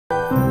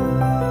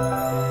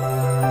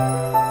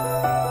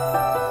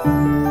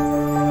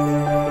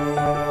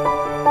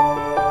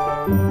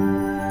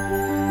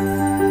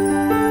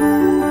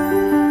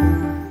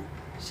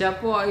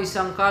ay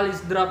isang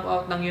college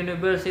dropout ng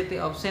University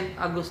of San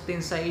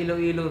Agustin sa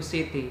Iloilo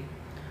City.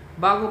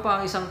 Bago pa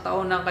ang isang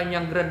taon ng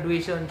kanyang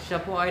graduation, siya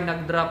po ay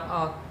nag-drop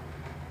out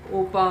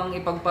upang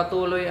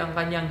ipagpatuloy ang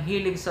kanyang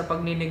hilig sa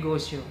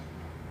pagninegosyo.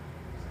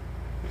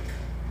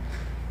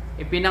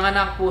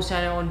 Ipinanganak po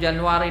siya noong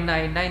January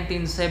 9,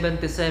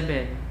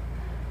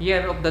 1977,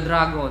 Year of the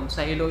Dragon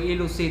sa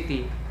Iloilo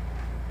City.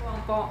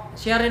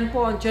 Siya rin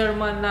po ang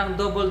chairman ng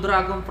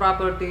DoubleDragon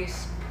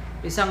Properties,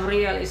 isang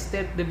real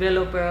estate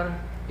developer.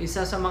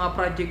 Isa sa mga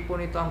project po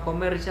nito ang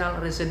commercial,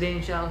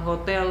 residential,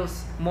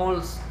 hotels,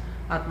 malls,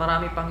 at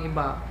marami pang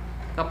iba.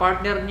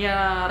 Kapartner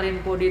niya rin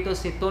po dito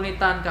si Tony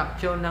Tan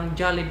Caktiong ng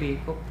Jollibee.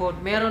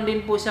 Meron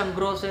din po siyang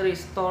grocery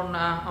store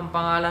na ang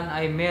pangalan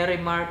ay Mary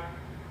Mart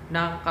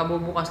na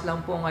kabubukas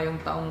lang po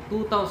ngayong taong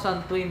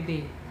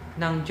 2020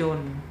 ng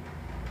June.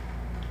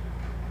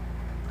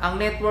 Ang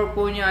network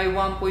po niya ay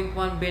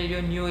 1.1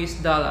 billion US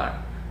dollar.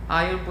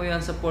 Ayon po yan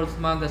sa Forbes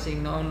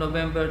magazine noong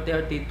November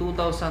 30,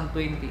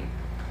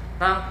 2020.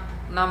 Rank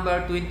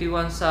number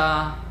 21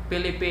 sa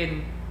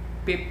Philippine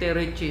 50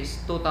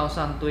 Richest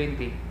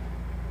 2020.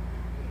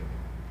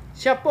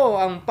 Siya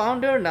po ang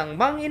founder ng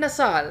Mang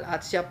Inasal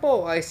at siya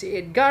po ay si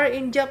Edgar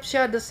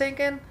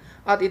Sr.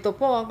 At ito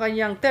po ang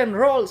kanyang 10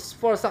 rules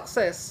for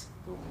success.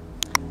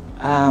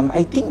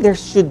 I think there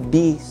should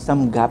be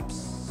some gaps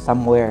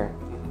somewhere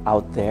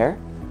out there.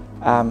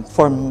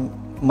 For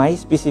my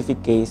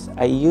specific case,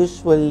 I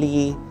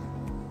usually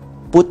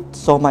put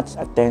so much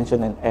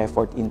attention and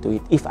effort into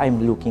it if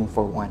I'm looking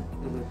for one.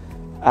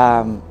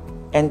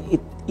 And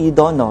you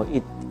don't know,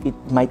 it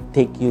might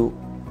take you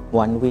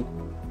 1 week,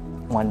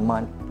 1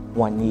 month,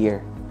 1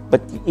 year.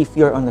 But if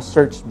you're on a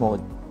search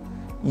mode,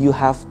 you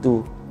have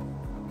to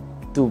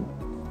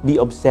be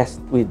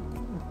obsessed with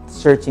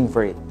searching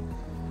for it.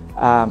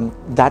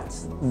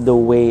 That's the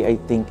way I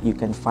think you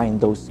can find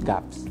those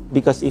gaps.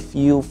 Because if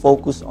you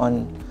focus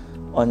on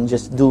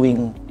just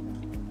doing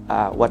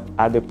what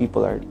other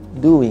people are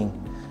doing,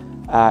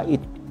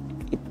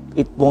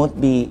 it won't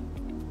be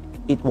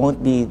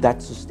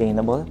that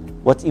sustainable.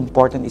 What's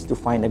important is to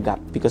find a gap,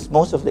 because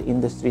most of the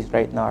industries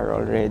right now are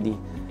already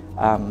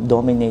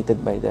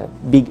dominated by the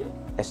big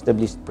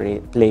established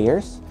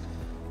players.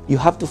 You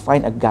have to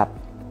find a gap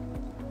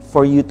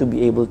for you to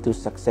be able to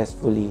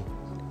successfully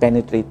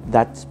penetrate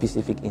that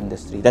specific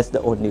industry. That's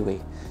the only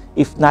way.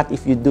 If not,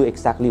 if you do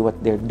exactly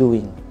what they're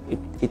doing,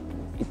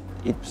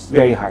 it's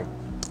very hard.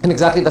 And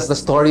exactly, that's the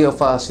story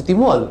of City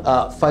Mall,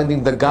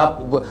 finding the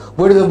gap.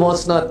 Where do the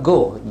malls not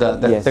go?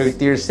 The Yes.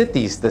 third-tier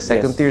cities, the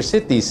second-tier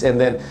cities, and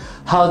then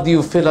how do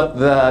you fill up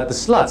the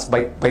slots?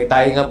 By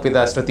tying up with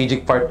a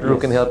strategic partner who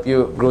can help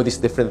you grow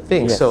these different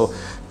things. Yes. So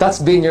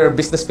that's been your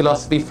business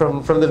philosophy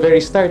from the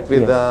very start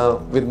with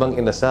Mang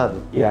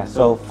Inasal. Yeah.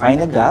 So find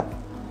a gap,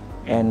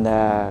 and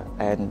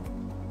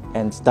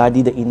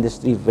study the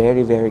industry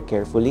very, very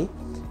carefully,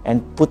 and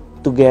put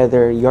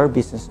together your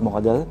business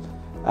model.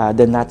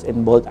 The nuts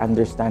and bolts,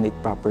 understand it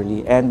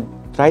properly, and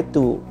try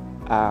to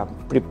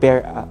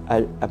prepare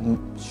a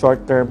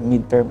short-term,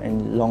 mid-term,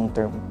 and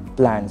long-term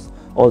plans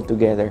all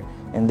together.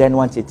 And then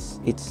once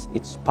it's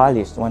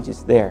polished, once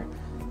it's there,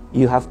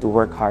 you have to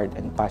work hard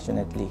and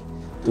passionately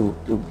to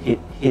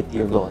hit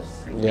your goals.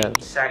 Yeah.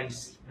 Isa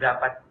is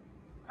dapat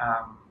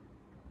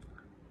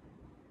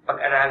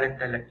pag-aralan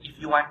talaga.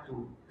 If you want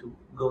to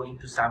go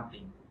into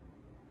something,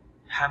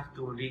 you have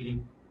to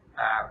really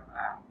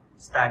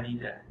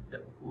study the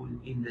whole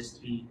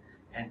industry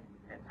and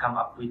come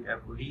up with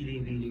a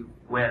really, really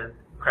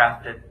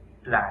well-crafted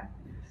plan.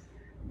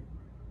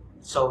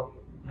 So,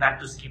 not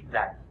to skip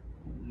that.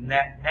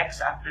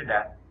 Next after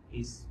that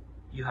is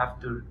you have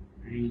to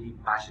really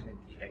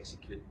passionately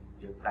execute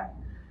your plan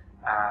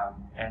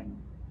and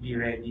be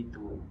ready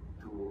to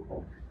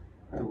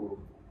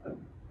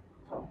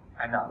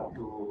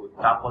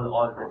tackle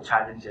all the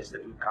challenges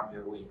that will come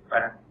your way.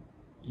 Parang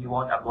you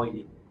won't avoid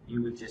it.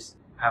 You will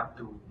just have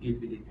to deal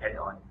with it head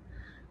on.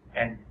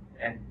 And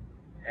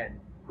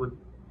put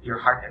your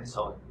heart and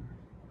soul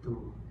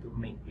to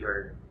make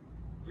your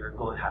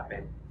goal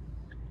happen.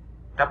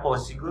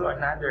 Tapos siguro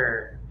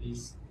another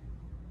is,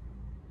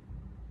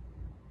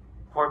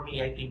 for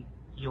me, I think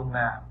yung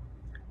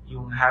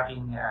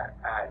having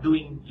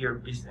doing your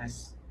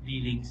business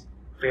dealings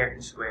fair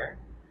and square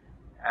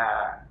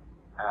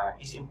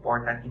is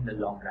important in the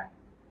long run.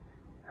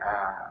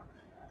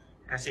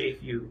 Kasi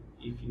if you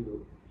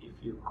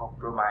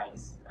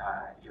compromise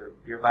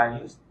your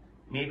values,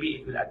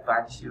 maybe it will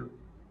advance you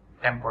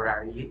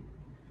temporarily,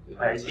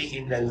 but I think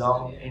in the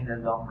long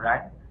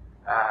run,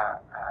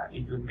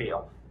 it will pay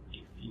off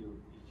if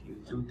you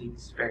do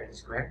things fair and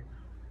square.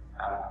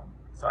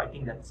 So I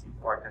think that's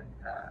important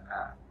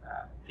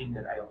thing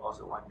that I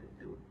also wanted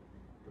to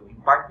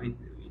impart with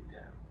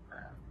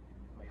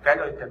my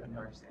fellow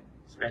entrepreneurs, and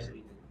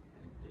especially the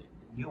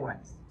new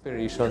ones.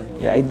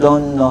 Yeah, I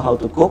don't know how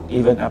to cook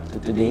even up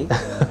to today.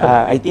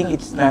 I think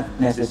it's not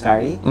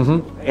necessary.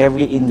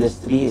 Every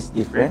industry is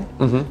different,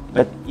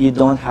 but you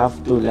don't have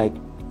to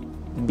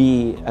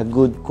be a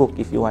good cook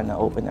if you want to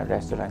open a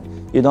restaurant.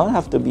 You don't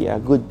have to be a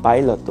good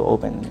pilot to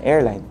open an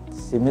airline.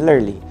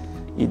 Similarly,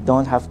 You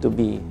don't have to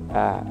be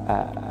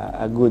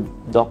a good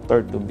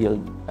doctor to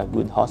build a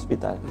good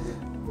hospital.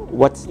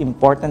 What's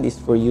important is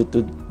for you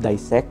to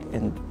dissect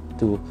and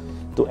to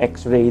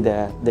x-ray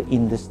the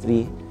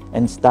industry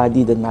and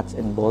study the nuts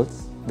and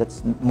bolts.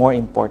 That's more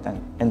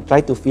important, and try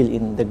to fill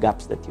in the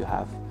gaps that you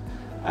have.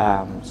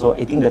 So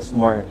I think that's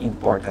more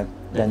important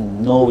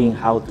than knowing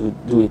how to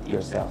do it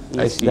yourself.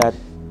 I Is see. that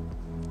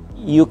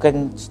you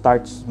can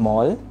start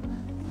small,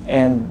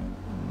 and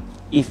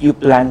if you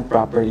plan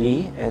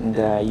properly and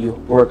you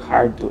work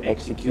hard to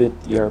execute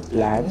your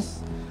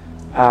plans,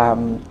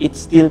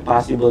 it's still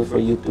possible for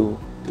you to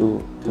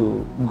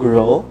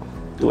grow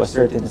to a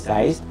certain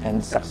size and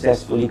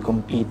successfully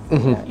compete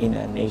in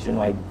a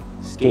nationwide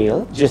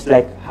scale, just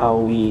like how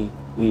we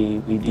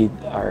did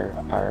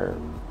our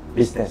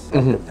business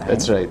at the time.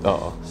 That's right.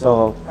 Oo.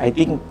 So I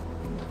think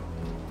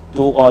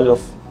to all of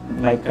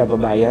my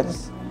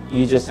kababayans,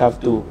 you just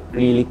have to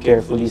really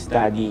carefully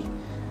study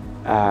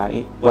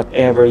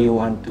whatever you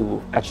want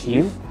to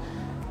achieve,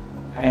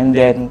 and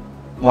then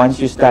once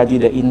you study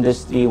the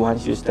industry,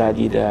 once you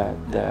study the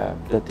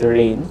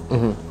terrain,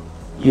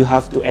 you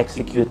have to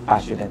execute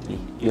passionately.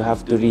 You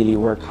have to really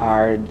work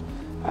hard.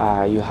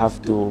 You have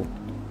to.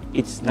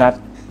 It's not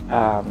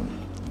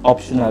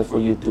optional for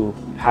you to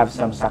have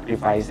some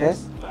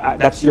sacrifices.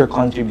 That's your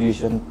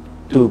contribution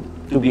to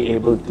be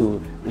able to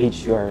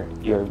reach your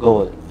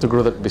goal. To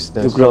grow that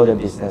business. To grow the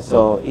business.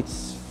 So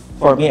it's,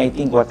 for me, I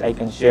think what I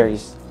can share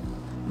is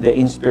the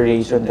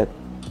inspiration that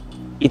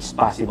it's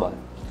possible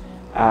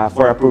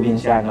for a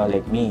provinciano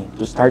like me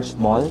to start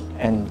small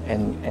and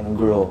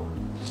grow.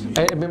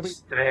 I remember.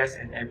 Stress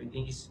and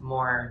everything is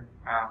more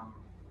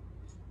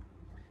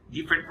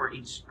different for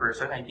each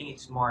person. I think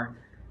it's more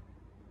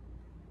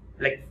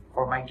like,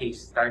 for my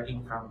case,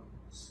 starting from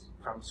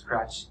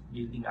scratch,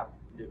 building up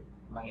the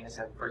Mang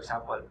Inasal, for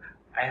example,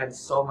 I had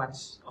so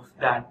much of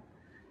that.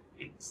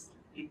 It's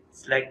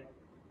like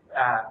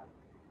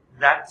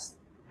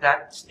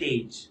that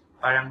stage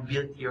parang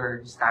built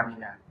your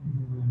stamina.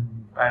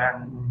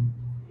 Parang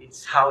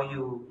it's how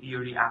you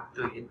react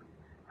to it.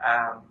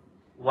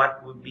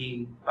 What would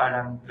be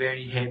parang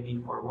very heavy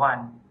for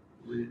one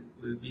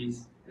will be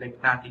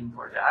like nothing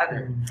for the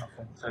other.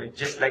 Okay. So it's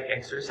just like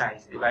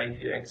exercise. If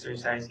you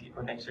exercise, keep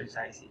on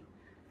exercising.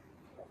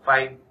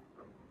 5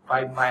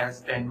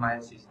 miles, 10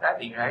 miles is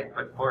nothing, right?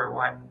 But for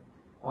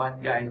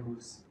one guy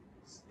who's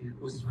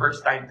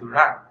first time to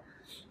run,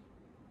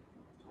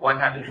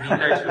 100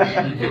 meters will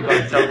be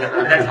difficult. So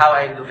that's how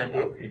I look at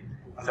it.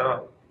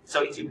 So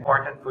it's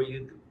important for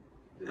you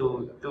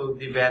to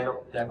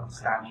develop that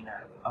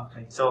stamina.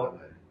 Okay. So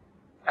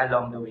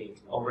along the way,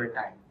 over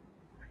time.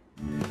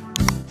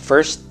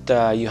 First,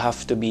 you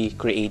have to be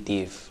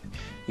creative.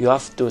 You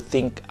have to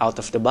think out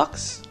of the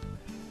box.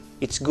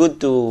 It's good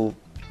to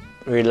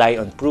rely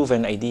on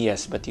proven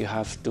ideas, but you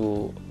have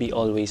to be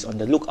always on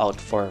the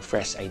lookout for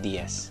fresh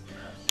ideas.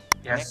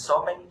 There are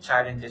so many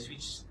challenges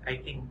which I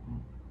think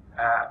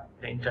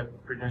the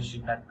entrepreneur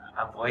should not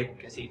avoid,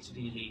 because it's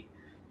really,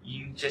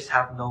 you just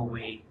have no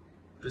way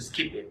to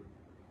skip it.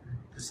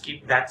 To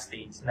skip that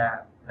stage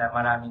na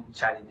maraming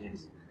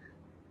challenges.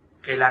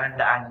 Kailangan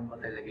daanan mo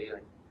talaga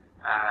yun.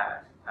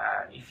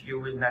 If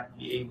you will not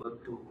be able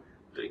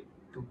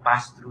to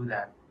pass through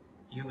that,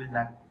 you will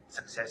not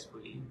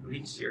successfully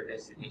reach your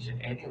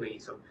destination anyway.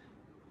 So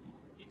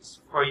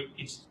it's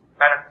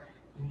parang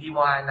hindi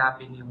mo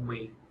hanapin yung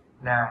way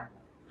na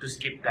to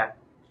skip that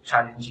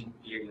challenging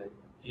period.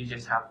 You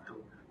just have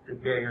to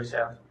prepare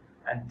yourself,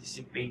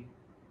 anticipate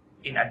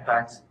in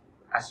advance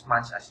as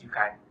much as you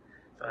can.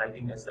 So I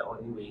think that's the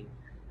only way.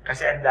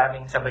 Kasi ang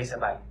daming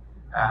sabay-sabay.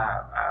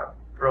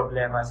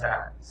 Problema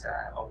sa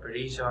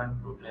operation,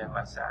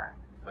 problema sa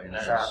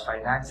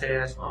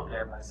finances,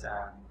 problema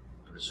sa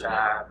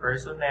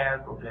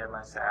personnel,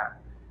 problema sa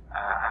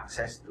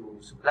access to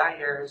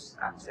suppliers,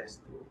 access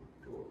to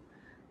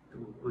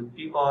good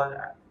people.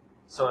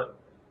 So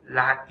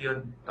lahat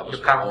yun,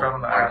 you come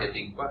from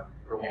marketing pa,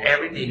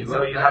 everything.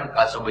 So you have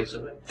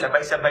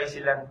sabay-sabay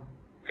silang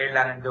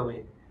kailangan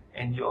gawin,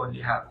 and you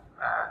only have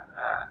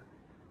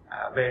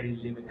very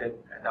limited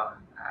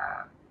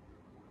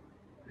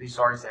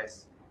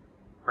resources,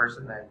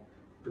 personnel,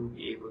 to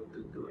be able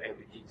to do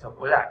everything. So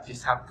wala,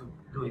 just have to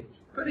do it.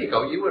 Pero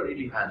ikaw, you were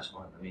really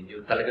hands-on. I mean,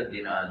 you talagang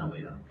dinaanan mo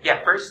yun.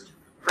 Yeah, first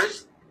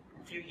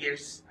few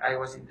years I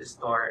was in the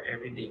store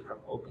every day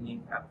from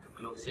opening up to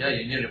closing. Yeah,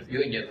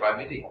 you and your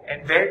family.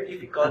 And very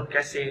difficult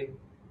kasi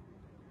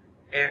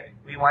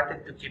we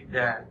wanted to keep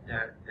the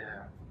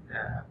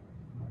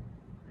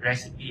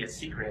recipe a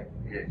secret.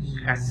 Yes.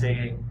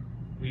 Kasi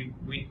we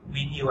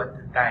knew at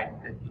the time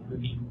that it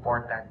would be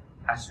important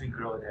as we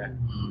grow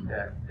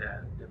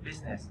the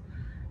business.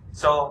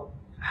 So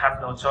have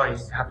no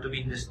choice. Have to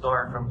be in the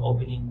store from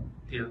opening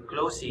till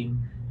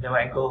closing. Then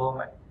when I go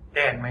home at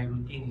 10, my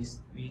routine is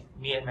me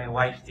and my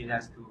wife still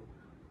has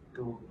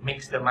to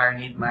mix the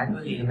marinade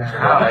manually in the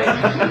house.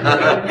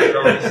 So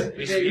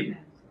we sleep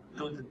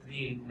 2 to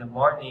 3 in the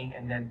morning,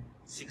 and then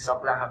 6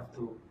 o'clock have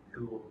to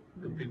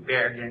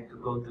prepare again to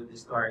go to the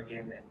store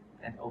again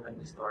and open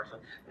the store. So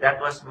that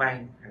was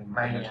my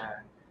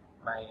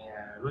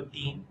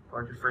routine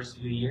for the first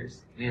few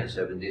years. Yeah,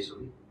 7 days a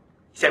week.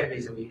 7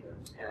 days a week.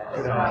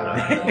 So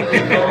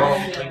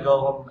we go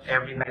home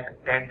every night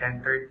at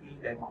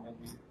 10:30. Then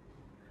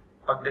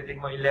pagdating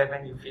mo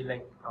 11, you feel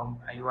like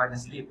I wanna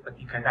sleep, but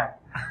you cannot.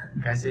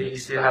 Kasi you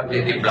still have to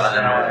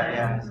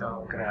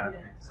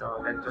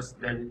so that was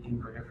the routine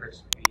for the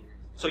first few years.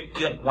 So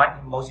yun,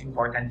 one most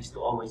important is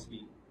to always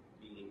be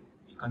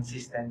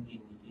consistent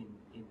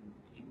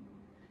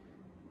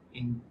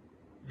in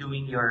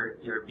doing your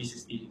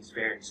business dealings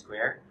fair and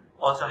square.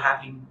 Also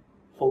having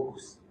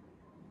focus.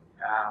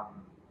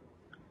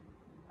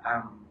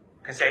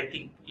 Kasi I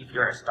think if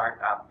you're a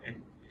startup,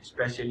 and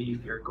especially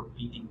if you're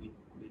competing with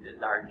the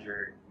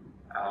larger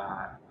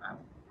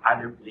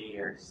other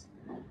players,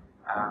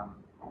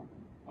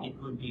 it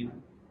would be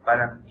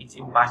parang it's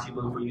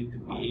impossible for you to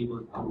be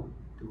able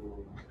to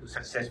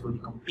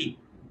successfully compete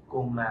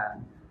kung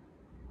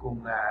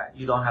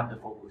you don't have the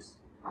focus.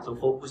 So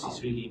focus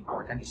is really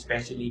important,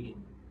 especially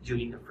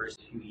during the first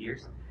few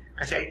years.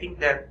 Kasi I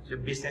think that the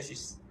business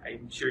is,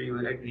 I'm sure you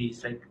will agree,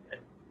 it's like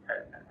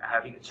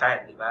having a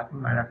child, diba?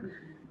 Parang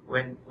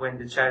when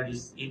the child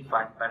is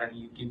infant, parang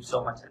you give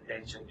so much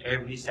attention.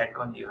 Every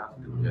second you have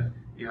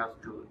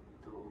to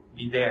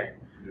be there.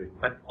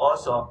 But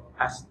also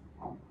as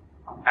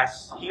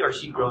he or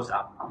she grows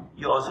up,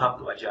 you also have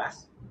to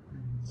adjust.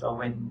 So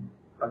when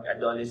pag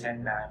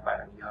adolescent na,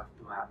 parang you have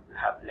to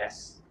have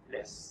less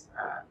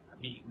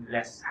being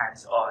less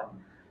hands-on,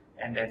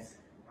 and then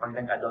pag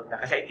nag-adult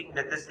na, kasi I think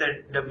that is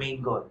the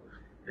main goal,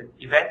 that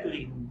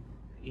eventually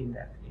in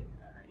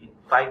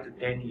 5 to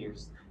 10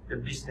 years the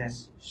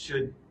business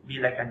should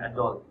be like an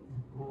adult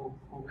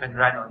who can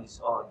run on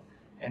his own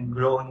and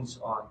grow on his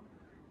own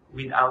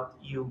without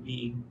you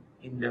being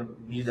in the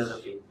middle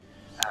of it.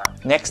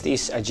 Next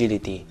is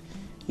agility.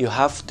 You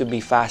have to be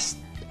fast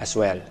as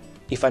well.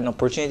 If an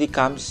opportunity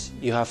comes,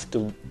 you have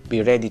to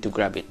be ready to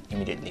grab it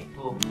immediately.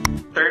 So,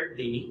 third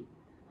day,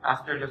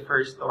 after the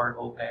first store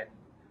opened,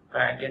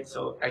 I got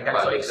so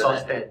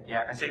exhausted.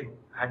 Yeah, kasi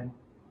had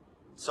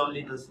so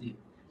little sleep.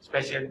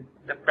 Especially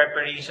the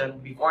preparation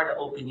before the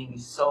opening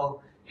is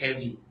so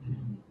heavy.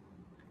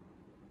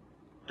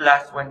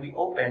 Plus, when we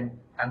opened,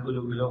 ang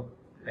gulo-gulo.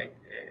 Like,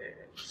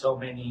 so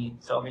many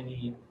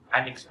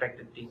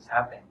unexpected things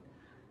happened.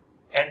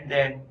 And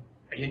then,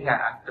 ayun nga,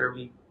 after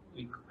we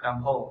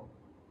come home,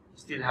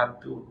 still have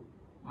to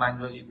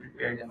manually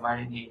prepare the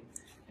marinade,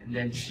 and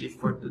then sleep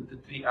for 2 to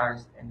 3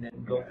 hours, and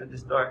then go to the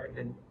store,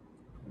 and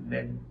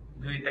then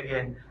do it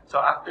again. So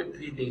after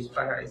 3 days,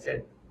 I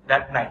said,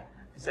 that night,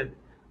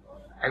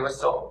 I was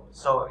so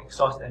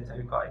exhausted. So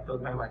I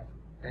told my wife,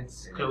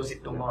 let's close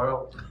it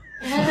tomorrow.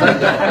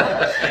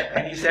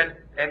 And he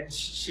said, and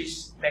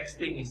she's next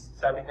thing is,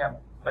 sabi niya,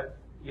 but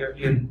you're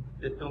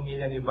the 2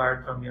 million you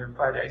borrowed from your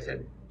father. I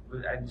said,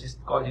 well, I'll just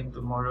call him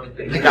tomorrow.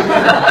 Future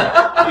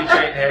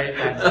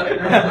inheritance.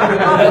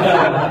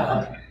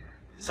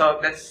 So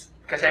that's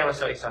because I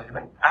was so exhausted.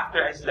 But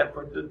after I slept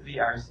for 2 to 3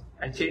 hours,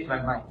 I changed my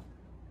mind.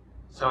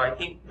 So I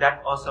think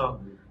that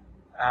also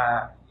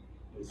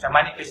it's a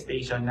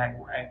manifestation that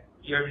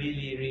you're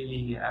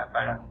really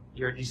parang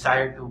your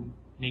desire to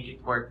make it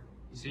work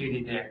is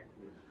really there.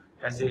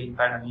 Kasi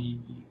parang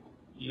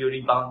you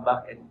rebound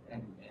back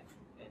and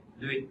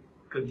do it,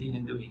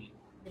 continue doing it.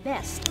 The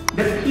best.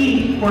 The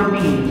key for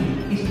me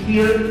is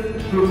still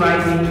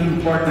providing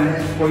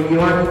importance for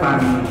your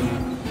family.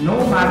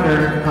 No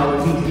matter how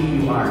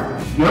busy you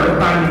are, your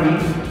family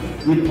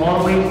will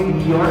always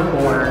be your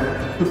core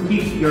to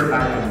keep your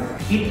balance.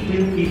 It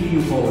will keep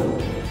you whole.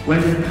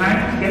 When the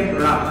times get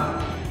rough,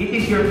 it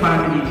is your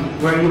family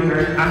where you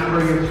can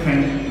anchor your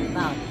strength.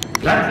 Wow.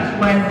 That is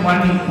when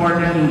one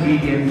important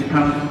ingredient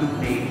comes to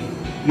play,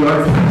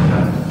 your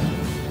passion.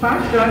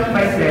 Passion,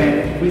 by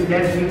then, will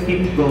let you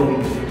keep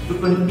going, to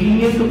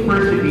continue to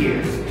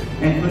persevere,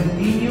 and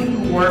continue to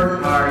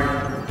work hard,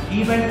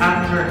 even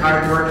after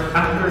hard work,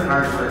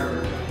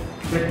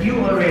 that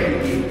you already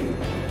did.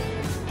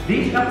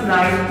 This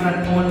applies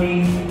not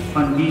only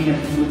on being a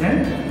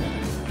student,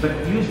 but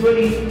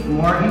usually,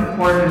 more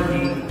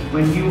importantly,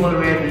 when you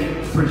already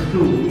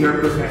pursue your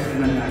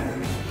professional life.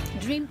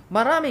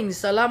 Maraming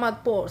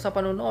salamat po sa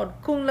panonood.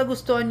 Kung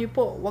nagustuhan niyo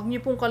po, huwag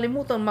niyo pong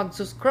kalimutan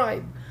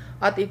mag-subscribe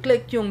at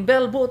i-click yung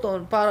bell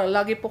button para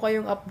lagi po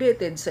kayong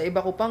updated sa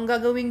iba ko pang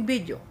gagawing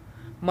video.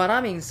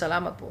 Maraming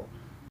salamat po.